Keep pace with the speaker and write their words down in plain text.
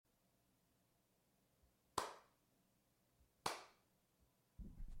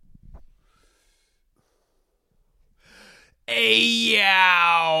Hey,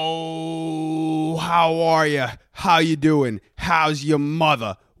 yow. How are you? How you doing? How's your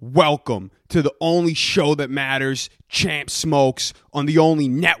mother? Welcome to the only show that matters, Champ Smokes, on the only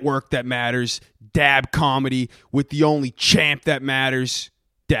network that matters, Dab Comedy, with the only champ that matters,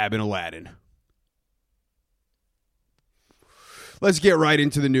 Dab and Aladdin. Let's get right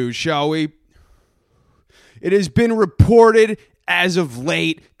into the news, shall we? It has been reported as of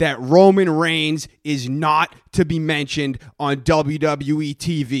late that Roman Reigns is not to be mentioned on WWE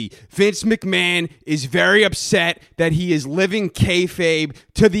TV. Vince McMahon is very upset that he is living kayfabe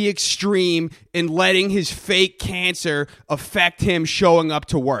to the extreme and letting his fake cancer affect him showing up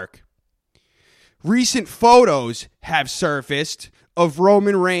to work. Recent photos have surfaced of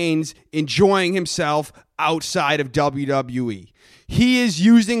Roman Reigns enjoying himself outside of WWE. He is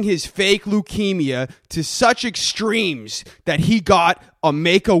using his fake leukemia to such extremes that he got a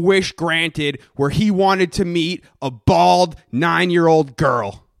Make-A-Wish granted where he wanted to meet a bald 9-year-old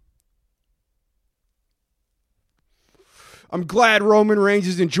girl. I'm glad Roman Reigns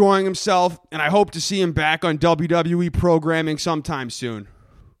is enjoying himself, and I hope to see him back on WWE programming sometime soon.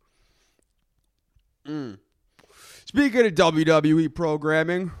 Speaking of WWE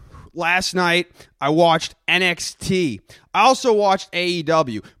programming, last night I watched NXT. I also watched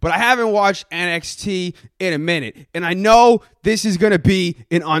AEW, but I haven't watched NXT in a minute. And I know this is going to be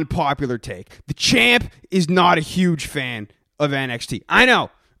an unpopular take. The champ is not a huge fan of NXT. I know.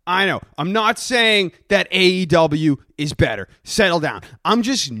 I'm not saying that AEW is better. Settle down. I'm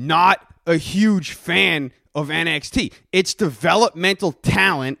just not a huge fan of NXT. It's developmental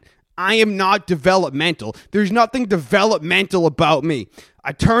talent. I am not developmental. There's nothing developmental about me.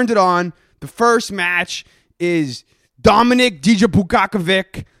 I turned it on. The first match is Dominik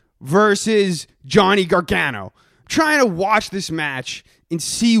Dijabukakovic versus Johnny Gargano. I'm trying to watch this match and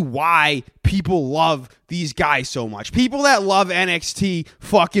see why people love these guys so much. People that love NXT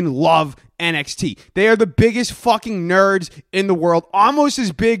fucking love NXT. They are the biggest fucking nerds in the world. Almost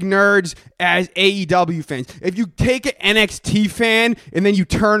as big nerds as AEW fans. If you take an NXT fan and then you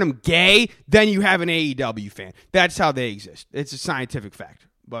turn them gay, then you have an AEW fan. That's how they exist. It's a scientific fact.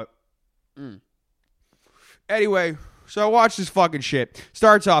 But anyway, so I watched this fucking shit.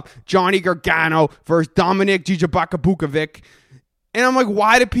 Starts off Johnny Gargano versus Dominik Dijabukakovic. And I'm like,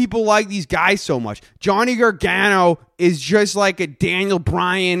 why do people like these guys so much? Johnny Gargano is just like a Daniel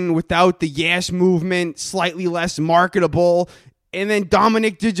Bryan without the yes movement, slightly less marketable. And then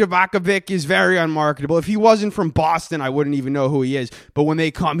Dominik Dijabukakovic is very unmarketable. If he wasn't from Boston, I wouldn't even know who he is. But when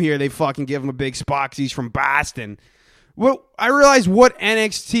they come here, they fucking give him a big spot because he's from Boston. Well, I realize what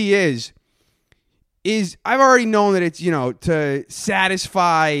NXT is I've already known that it's, to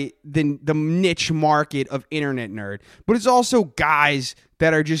satisfy the niche market of internet nerd. But it's also guys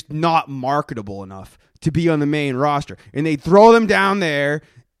that are just not marketable enough to be on the main roster. And they throw them down there,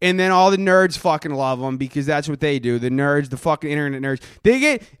 and then all the nerds fucking love them because that's what they do. The nerds, the fucking internet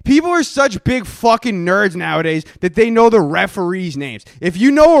nerds. People are such big fucking nerds nowadays that they know the referees' names. If you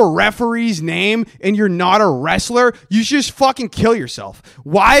know a referee's name and you're not a wrestler, you should just fucking kill yourself.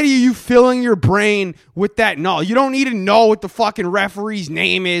 Why are you filling your brain with that knowledge? You don't need to know what the fucking referee's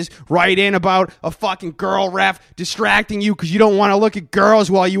name is. Write in about a fucking girl ref distracting you because you don't want to look at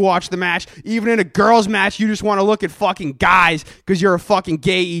girls while you watch the match. Even in a girls' match, you just want to look at fucking guys because you're a fucking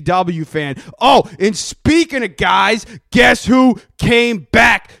gay AEW fan. Oh, and speaking of guys, guess who came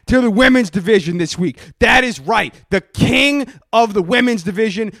back to the women's division this week? That is right. The king of the women's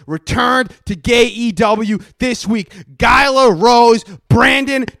division returned to gay EW this week. Gyla Rose,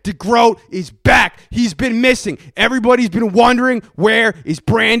 Brandon DeGroat is back. He's been missing. Everybody's been wondering, where is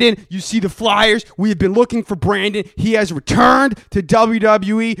Brandon? You see the flyers. We have been looking for Brandon. He has returned to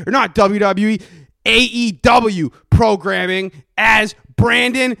WWE, or not WWE, AEW programming as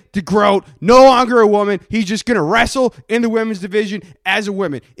Brandon DeGroat, no longer a woman. He's just going to wrestle in the women's division as a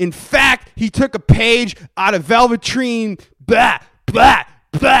woman. In fact, he took a page out of Velveteen.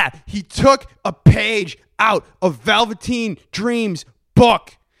 He took a page out of Velveteen Dream's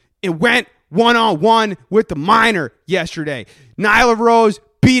book. It went one-on-one with the minor yesterday. Nyla Rose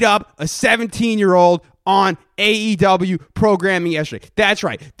beat up a 17-year-old on AEW programming yesterday. That's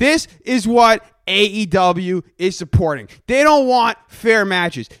right. This is what AEW is supporting. They don't want fair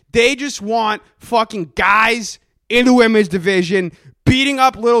matches. They just want fucking guys in the women's division beating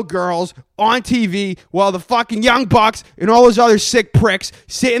up little girls on TV while the fucking Young Bucks and all those other sick pricks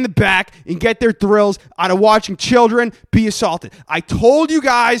sit in the back and get their thrills out of watching children be assaulted. I told you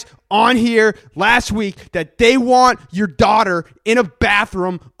guys on here last week that they want your daughter in a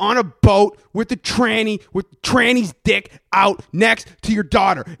bathroom on a boat with the tranny's dick out next to your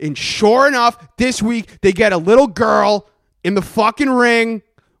daughter. And sure enough, this week they get a little girl in the fucking ring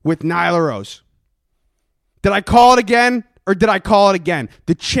with Nyla Rose. Did I call it again or did I call it again?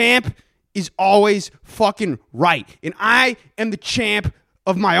 The champ is always fucking right. And I am the champ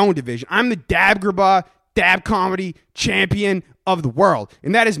of my own division. I'm the Dab Comedy champion of the world.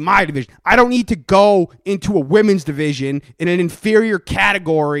 And that is my division. I don't need to go into a women's division in an inferior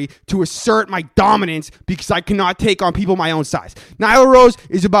category to assert my dominance because I cannot take on people my own size. Nyla Rose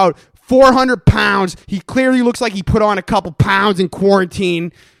is about 400 pounds. He clearly looks like he put on a couple pounds in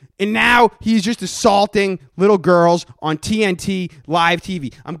quarantine. And now he's just assaulting little girls on TNT live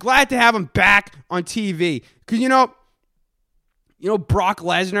TV. I'm glad to have him back on TV. Because, you know, Brock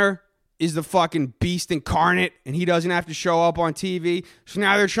Lesnar is the fucking beast incarnate, and he doesn't have to show up on TV. So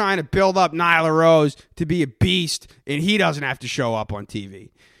now they're trying to build up Nyla Rose to be a beast, and he doesn't have to show up on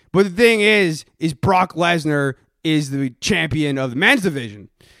TV. But the thing is Brock Lesnar is the champion of the men's division,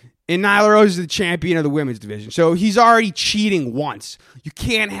 and Nyla Rose is the champion of the women's division. So he's already cheating once. You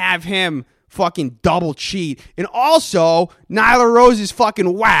can't have him fucking double cheat. And also, Nyla Rose's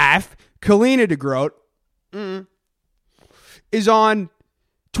fucking wife, Kalina DeGroat, is on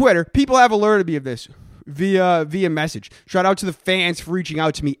Twitter. People have alerted me of this via message. Shout out to the fans for reaching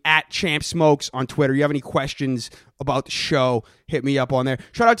out to me at Champ Smokes on Twitter. You have any questions about the show, hit me up on there.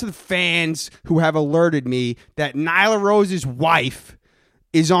 Shout out to the fans who have alerted me that Nyla Rose's wife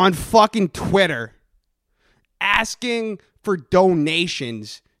is on fucking Twitter asking for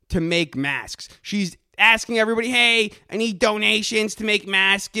donations to make masks. She's asking everybody, hey, I need donations to make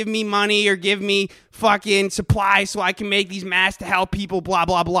masks. Give me money or give me fucking supplies so I can make these masks to help people, blah,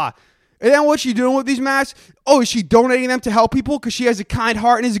 blah, blah. And then what's she doing with these masks? Oh, is she donating them to help people because she has a kind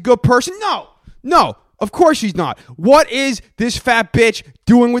heart and is a good person? No, of course she's not. What is this fat bitch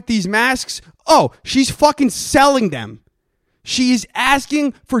doing with these masks? Oh, she's fucking selling them. She's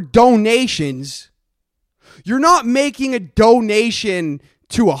asking for donations. You're not making a donation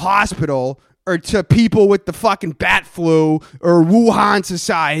to a hospital or to people with the fucking bat flu or Wuhan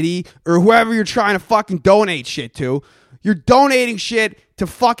Society or whoever you're trying to fucking donate shit to. You're donating shit to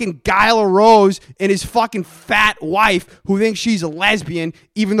fucking Nyla Rose and his fucking fat wife who thinks she's a lesbian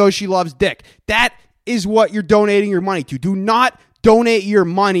even though she loves dick. That is what you're donating your money to. Do not donate your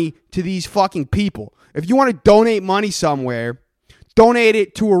money to these fucking people. If you want to donate money somewhere, donate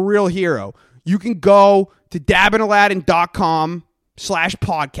it to a real hero. You can go to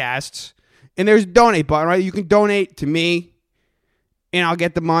dabandaladdin.com/podcasts and there's a donate button, right? You can donate to me and I'll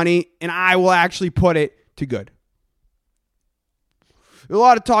get the money and I will actually put it to good. There's a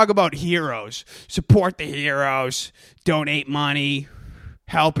lot of talk about heroes. Support the heroes. Donate money.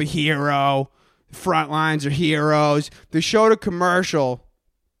 Help a hero. Front lines are heroes. They showed a commercial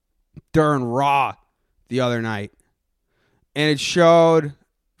during Raw the other night. And it showed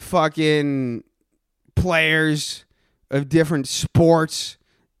fucking players of different sports,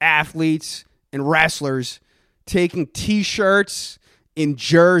 athletes, and wrestlers taking t-shirts and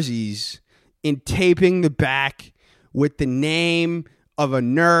jerseys and taping the back with the name of a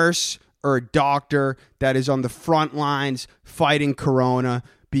nurse or a doctor that is on the front lines fighting corona,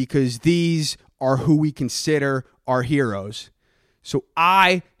 because these are who we consider our heroes. So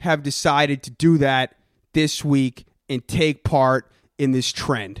I have decided to do that this week and take part in this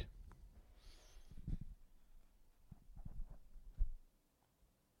trend.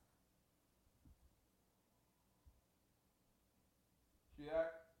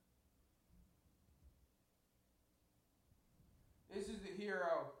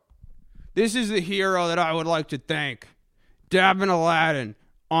 This is the hero that I would like to thank. Dabin Aladdin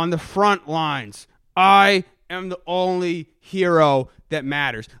on the front lines. I am the only hero that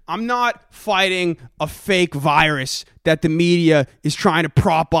matters. I'm not fighting a fake virus that the media is trying to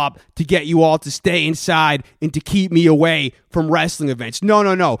prop up to get you all to stay inside and to keep me away from wrestling events.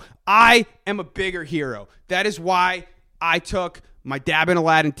 No. I am a bigger hero. That is why I took my Dabin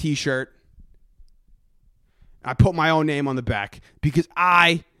Aladdin t-shirt. I put my own name on the back because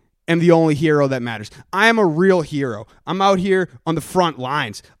I am the only hero that matters. I am a real hero. I'm out here on the front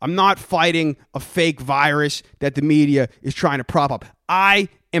lines. I'm not fighting a fake virus that the media is trying to prop up. I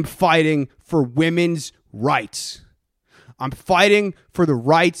am fighting for women's rights. I'm fighting for the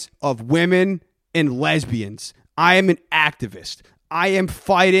rights of women and lesbians. I am an activist. I am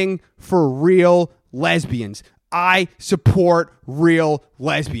fighting for real lesbians. I support real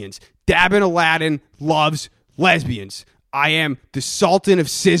lesbians. Dabin Aladdin loves lesbians. I am the Sultan of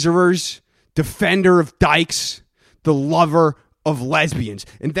Scissorers, defender of dykes, the lover of lesbians.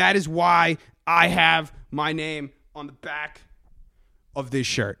 And that is why I have my name on the back of this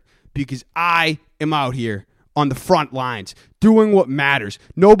shirt. Because I am out here on the front lines, doing what matters.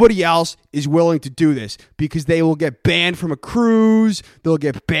 Nobody else is willing to do this because they will get banned from a cruise. They'll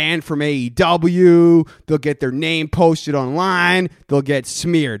get banned from AEW. They'll get their name posted online. They'll get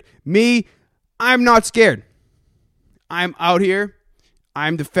smeared. Me, I'm not scared. I'm out here.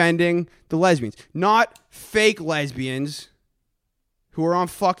 I'm defending the lesbians, not fake lesbians who are on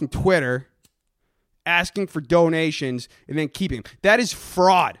fucking Twitter asking for donations and then keeping them. That is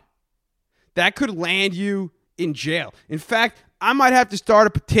fraud. That could land you in jail. In fact, I might have to start a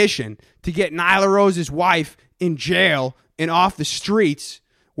petition to get Nyla Rose's wife in jail and off the streets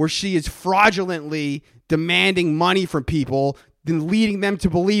where she is fraudulently demanding money from people, then leading them to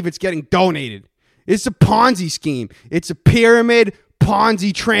believe it's getting donated. It's a Ponzi scheme. It's a pyramid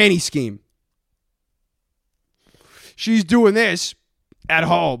Ponzi tranny scheme. She's doing this at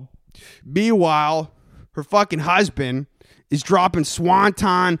home. Meanwhile, her fucking husband is dropping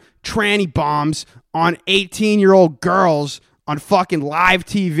swanton tranny bombs on 18-year-old girls on fucking live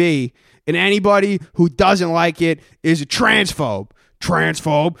TV. And anybody who doesn't like it is a transphobe.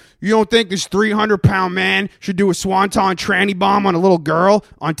 Transphobe? You don't think this 300-pound man should do a swanton tranny bomb on a little girl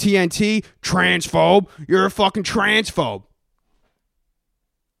on TNT? Transphobe? You're a fucking transphobe.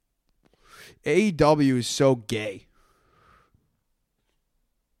 AEW is so gay.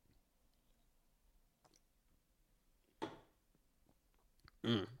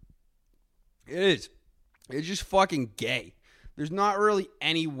 It is. It's just fucking gay. There's not really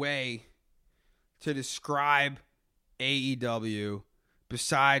any way to describe AEW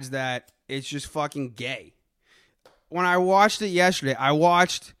besides that it's just fucking gay. When I watched it yesterday, I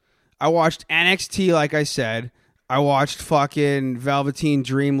watched NXT, like I said. I watched fucking Velveteen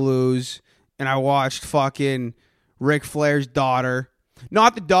Dream lose. And I watched fucking Ric Flair's daughter.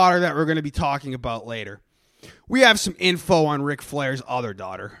 Not the daughter that we're going to be talking about later. We have some info on Ric Flair's other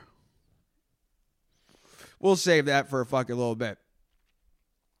daughter. We'll save that for a fucking little bit.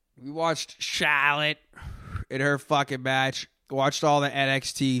 We watched Charlotte in her fucking match. Watched all the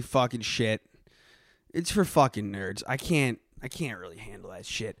NXT fucking shit. It's for fucking nerds. I can't really handle that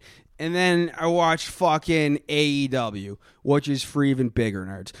shit. And then I watched fucking AEW, which is for even bigger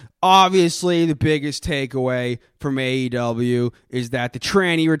nerds. Obviously, the biggest takeaway from AEW is that the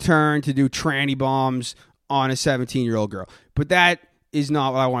tranny returned to do tranny bombs on a 17-year-old girl. But that is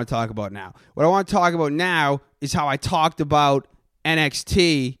not what I want to talk about now. What I want to talk about now is how I talked about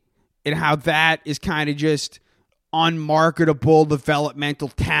NXT and how that is kind of just unmarketable developmental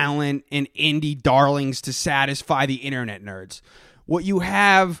talent and indie darlings to satisfy the internet nerds. What you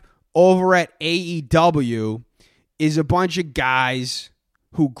have over at AEW is a bunch of guys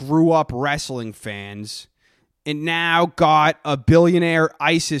who grew up wrestling fans and now got a billionaire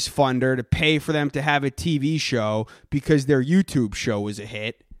ISIS funder to pay for them to have a TV show because their YouTube show was a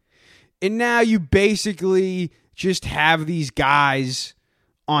hit. And now you basically just have these guys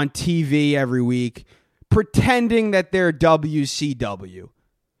on TV every week pretending that they're WCW.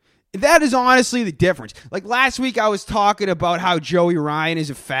 That is honestly the difference. Like last week I was talking about how Joey Ryan is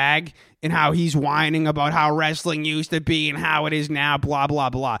a fag and how he's whining about how wrestling used to be and how it is now, blah, blah,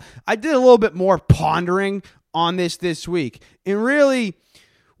 blah. I did a little bit more pondering on this week. And really,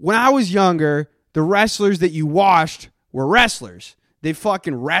 when I was younger, the wrestlers that you watched were wrestlers. They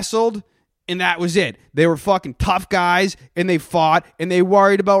fucking wrestled and that was it. They were fucking tough guys and they fought and they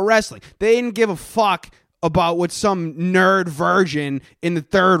worried about wrestling. They didn't give a fuck about what some nerd virgin in the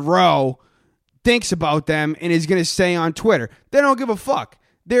third row thinks about them and is going to say on Twitter. They don't give a fuck.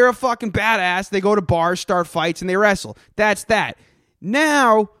 They're a fucking badass. They go to bars, start fights, and they wrestle. That's that.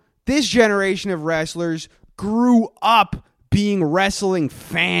 Now, this generation of wrestlers grew up being wrestling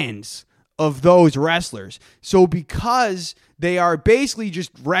fans of those wrestlers. So because they are basically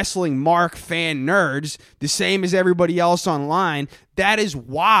just wrestling mark fan nerds, the same as everybody else online, that is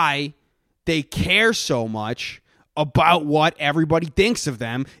why they care so much about what everybody thinks of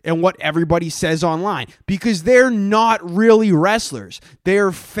them and what everybody says online. Because they're not really wrestlers.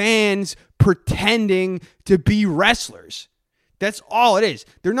 They're fans pretending to be wrestlers. That's all it is.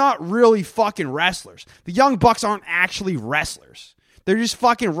 They're not really fucking wrestlers. The Young Bucks aren't actually wrestlers. They're just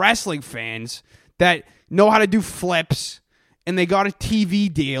fucking wrestling fans that know how to do flips and they got a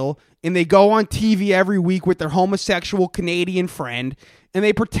TV deal and they go on TV every week with their homosexual Canadian friend and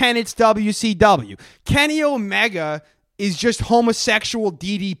they pretend it's WCW. Kenny Omega is just homosexual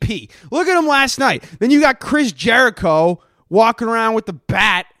DDP. Look at him last night. Then you got Chris Jericho walking around with the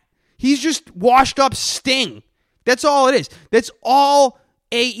bat. He's just washed up Sting. That's all it is. That's all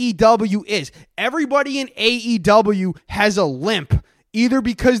AEW is. Everybody in AEW has a limp, either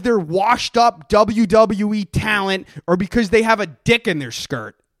because they're washed up WWE talent or because they have a dick in their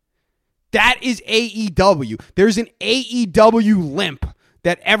skirt. That is AEW. There's an AEW limp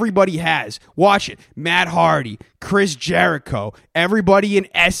that everybody has. Watch it. Matt Hardy, Chris Jericho, everybody in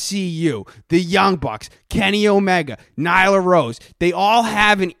SCU, the Young Bucks, Kenny Omega, Nyla Rose. They all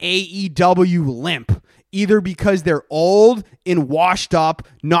have an AEW limp, either because they're old and washed up,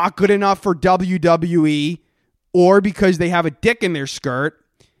 not good enough for WWE, or because they have a dick in their skirt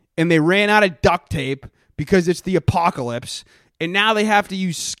and they ran out of duct tape because it's the apocalypse, and now they have to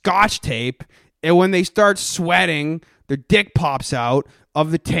use Scotch tape, and when they start sweating, their dick pops out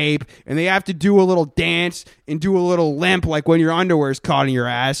of the tape, and they have to do a little dance and do a little limp like when your underwear is caught in your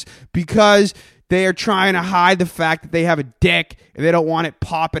ass because they are trying to hide the fact that they have a dick and they don't want it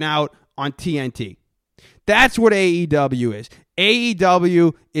popping out on TNT. That's what AEW is.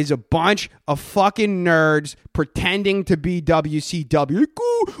 AEW is a bunch of fucking nerds pretending to be WCW. Like,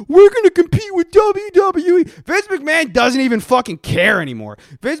 oh, we're going to compete with WWE. Vince McMahon doesn't even fucking care anymore.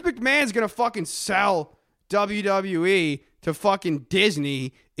 Vince McMahon's going to fucking sell WWE to fucking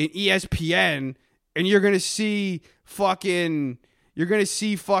Disney and ESPN, and you're going to see fucking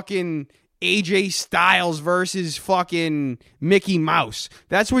AJ Styles versus fucking Mickey Mouse.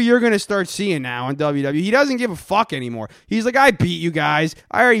 That's what you're going to start seeing now on WWE. He doesn't give a fuck anymore. He's like, I beat you guys.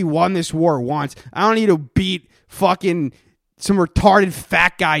 I already won this war once. I don't need to beat fucking some retarded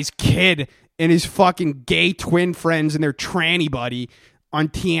fat guy's kid and his fucking gay twin friends and their tranny buddy on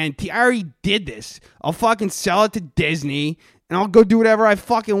TNT. I already did this. I'll fucking sell it to Disney and I'll go do whatever I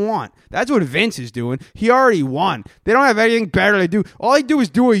fucking want. That's what Vince is doing. He already won. They don't have anything better to do. All they do is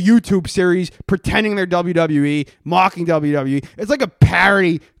do a YouTube series pretending they're WWE, mocking WWE. It's like a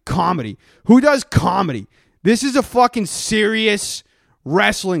parody comedy. Who does comedy? This is a fucking serious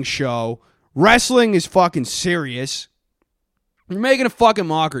wrestling show. Wrestling is fucking serious. You're making a fucking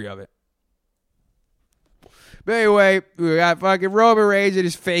mockery of it. But anyway, we got fucking Roman Reigns and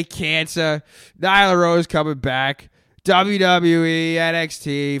his fake cancer. Nyla Rose coming back. WWE,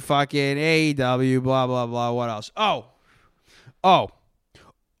 NXT, fucking AEW, blah, blah, blah. What else? Oh.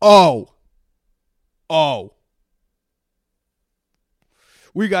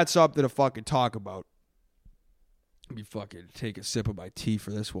 We got something to fucking talk about. Let me fucking take a sip of my tea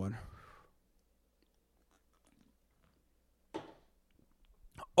for this one.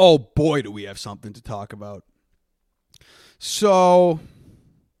 Oh boy, do we have something to talk about. So,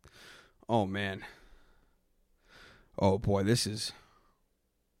 oh man. Oh boy, this is...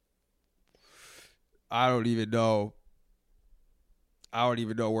 I don't even know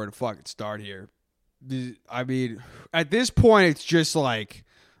where to fucking start here. I mean, at this point, it's just like...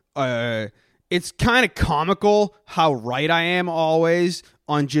 it's kind of comical how right I am always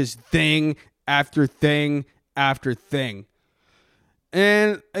on just thing after thing after thing.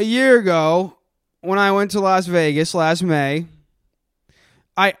 And a year ago, when I went to Las Vegas last May,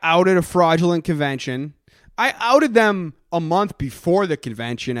 I outed a fraudulent convention. I outed them a month before the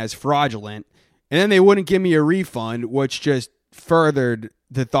convention as fraudulent, and then they wouldn't give me a refund, which just furthered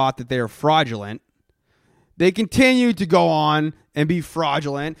the thought that they were fraudulent. They continued to go on and be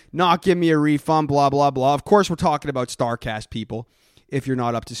fraudulent, not give me a refund, blah, blah, blah. Of course, we're talking about StarCast people, if you're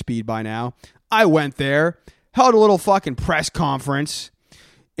not up to speed by now. I went there, held a little fucking press conference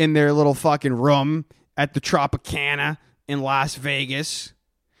in their little fucking room at the Tropicana in Las Vegas.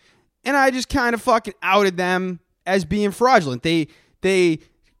 And I just kind of fucking outed them as being fraudulent. They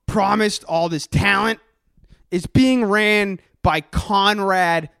promised all this talent. It's being ran by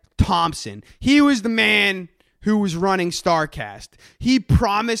Conrad Thompson. He was the man who was running StarCast. He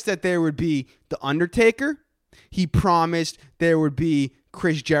promised that there would be The Undertaker. He promised there would be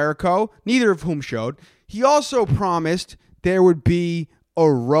Chris Jericho, neither of whom showed. He also promised there would be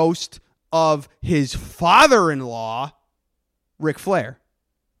a roast of his father-in-law, Ric Flair.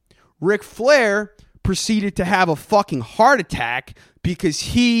 Ric Flair proceeded to have a fucking heart attack because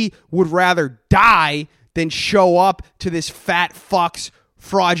he would rather die than show up to this fat fuck's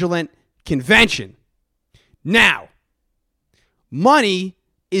fraudulent convention. Now, money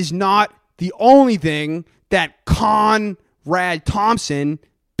is not the only thing that Conrad Thompson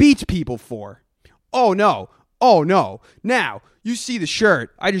beats people for. Oh no. Now, you see the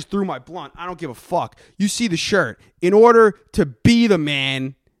shirt. I just threw my blunt. I don't give a fuck. You see the shirt. In order to be the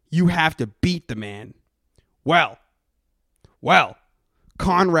man, you have to beat the man. Well,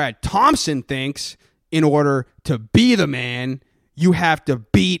 Conrad Thompson thinks in order to be the man, you have to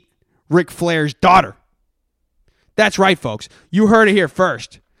beat Ric Flair's daughter. That's right, folks. You heard it here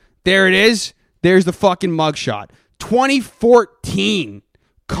first. There it is. There's the fucking mugshot. 2014,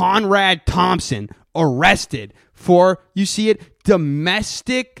 Conrad Thompson arrested for, you see it,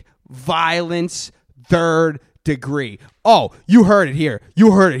 domestic violence third degree. Oh, you heard it here.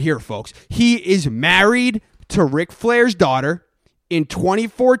 You heard it here, folks. He is married to Ric Flair's daughter. In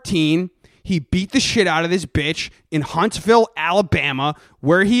 2014, he beat the shit out of this bitch in Huntsville, Alabama,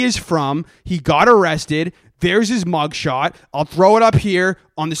 where he is from. He got arrested. There's his mugshot. I'll throw it up here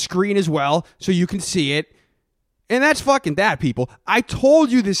on the screen as well so you can see it. And that's fucking that, people. I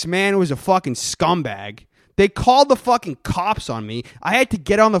told you this man was a fucking scumbag. They called the fucking cops on me. I had to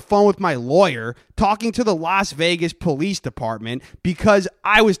get on the phone with my lawyer talking to the Las Vegas Police Department because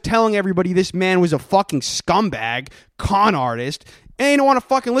I was telling everybody this man was a fucking scumbag, con artist, and they don't want to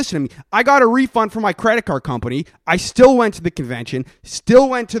fucking listen to me. I got a refund from my credit card company. I still went to the convention, still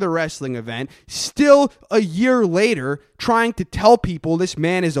went to the wrestling event, still a year later trying to tell people this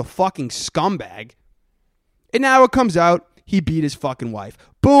man is a fucking scumbag. And now it comes out he beat his fucking wife.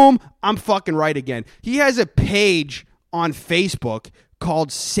 Boom, I'm fucking right again. He has a page on Facebook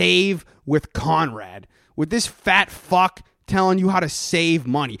called Save with Conrad, with this fat fuck telling you how to save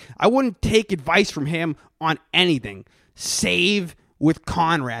money. I wouldn't take advice from him on anything. Save with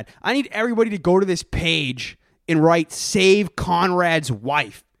Conrad. I need everybody to go to this page and write Save Conrad's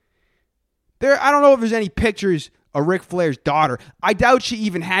wife. I don't know if there's any pictures of Ric Flair's daughter. I doubt she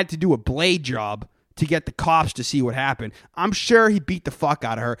even had to do a blade job to get the cops to see what happened. I'm sure he beat the fuck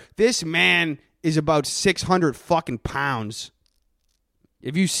out of her. This man is about 600 fucking pounds.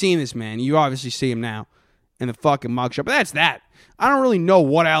 If you've seen this man, you obviously see him now in the fucking mugshot. But that's that. I don't really know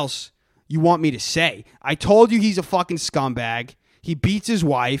what else you want me to say. I told you he's a fucking scumbag. He beats his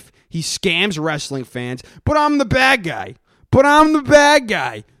wife. He scams wrestling fans. But I'm the bad guy.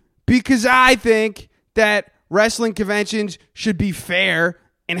 Because I think that wrestling conventions should be fair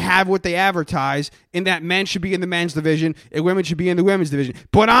and have what they advertise, and that men should be in the men's division and women should be in the women's division.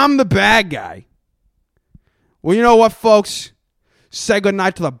 But I'm the bad guy. Well, you know what, folks? Say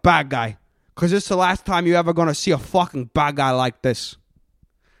goodnight to the bad guy, because this is the last time you're ever going to see a fucking bad guy like this.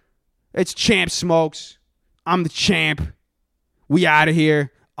 It's Champ Smokes. I'm the champ. We out of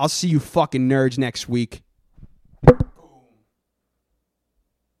here. I'll see you fucking nerds next week.